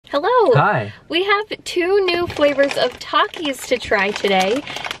Hello. Hi. We have 2 new flavors of Takis to try today.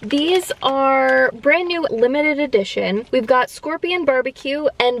 These are brand new limited edition. We've got Scorpion Barbecue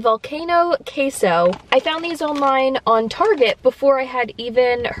and Volcano Queso. I found these online on Target before I had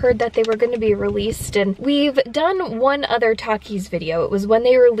even heard that they were going to be released, and we've done one other Takis video. It was when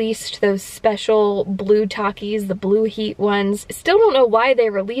they released those special blue Takis, the blue heat ones. Still don't know why they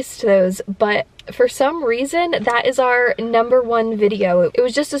released those, but for some reason, that is our #1 video. It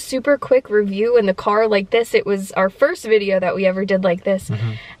was just a super quick review in the car like this. It was our first video that we ever did like this.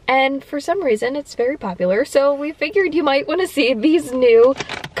 And for some reason, it's very popular. So we figured you might want to see these new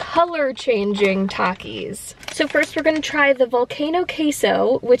color-changing Takis. So first we're going to try the Volcano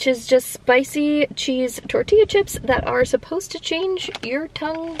Queso, which is just spicy cheese tortilla chips that are supposed to change your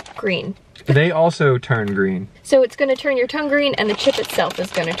tongue green. They also turn green. So it's going to turn your tongue green, and the chip itself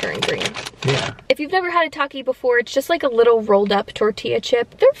is going to turn green. Yeah. If you've never had a Taki before, it's just like a little rolled up tortilla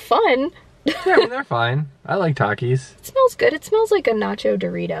chip. They're fun. Yeah, I mean, they're fine. I like Takis. It smells good. It smells like a nacho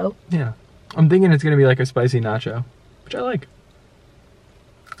Dorito. Yeah. I'm thinking it's going to be like a spicy nacho, which I like.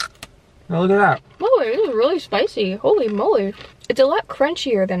 Oh, look at that. Oh, it is really spicy. Holy moly. It's a lot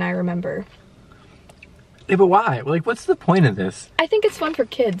crunchier than I remember. Yeah, but why? Like, what's the point of this? I think it's fun for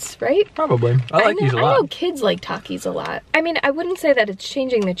kids, right? Probably. I like these a lot. I know kids like Takis a lot. I mean, I wouldn't say that it's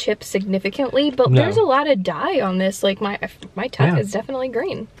changing the chip significantly, but there's a lot of dye on this. Like, my tongue is definitely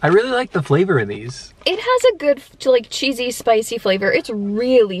green. I really like the flavor of these. It has a good, like, cheesy, spicy flavor. It's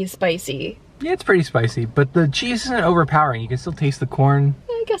really spicy. Yeah, it's pretty spicy, but the cheese isn't overpowering. You can still taste the corn.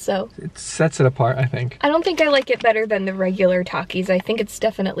 I guess so. It sets it apart, I think. I don't think I like it better than the regular Takis. I think it's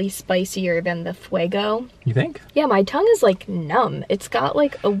definitely spicier than the Fuego. You think? Yeah, my tongue is like numb. It's got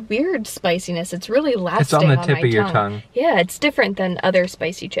like a weird spiciness. It's really lasting. It's on the tip of your tongue. Yeah, it's different than other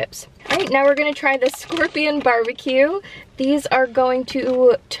spicy chips. All right, now we're gonna try the Scorpion Barbecue. These are going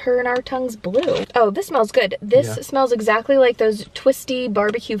to turn our tongues blue. Oh, this smells good. This smells exactly like those twisty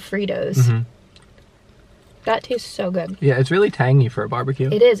barbecue Fritos. That tastes so good. Yeah, it's really tangy for a barbecue.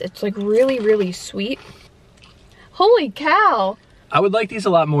 It is. It's like really, really sweet. Holy cow. I would like these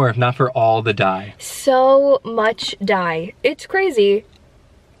a lot more if not for all the dye. So much dye. It's crazy.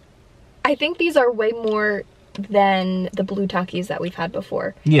 I think these are way more than the blue Takis that we've had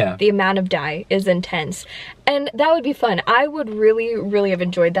before. Yeah. The amount of dye is intense. And that would be fun. I would really, really have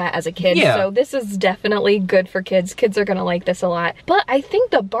enjoyed that as a kid. Yeah. So this is definitely good for kids. Kids are gonna like this a lot. But I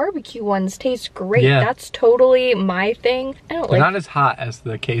think the barbecue ones taste great. Yeah. That's totally my thing. They're not as hot as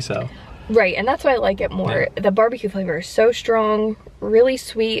the queso. Right, and that's why I like it more. Yeah. The barbecue flavor is so strong, really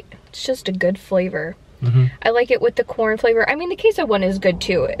sweet. It's just a good flavor. I like it with the corn flavor. I mean, the queso one is good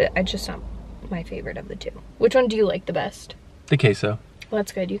too. It's just not my favorite of the 2. Which one do you like the best? The queso. Well,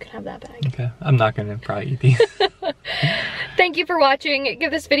 that's good. You can have that bag. Okay. I'm not gonna probably eat these. Thank you for watching.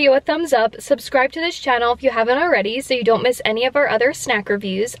 Give this video a thumbs up. Subscribe to this channel if you haven't already so you don't miss any of our other snack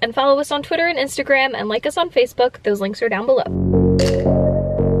reviews. And follow us on Twitter and Instagram and like us on Facebook. Those links are down below.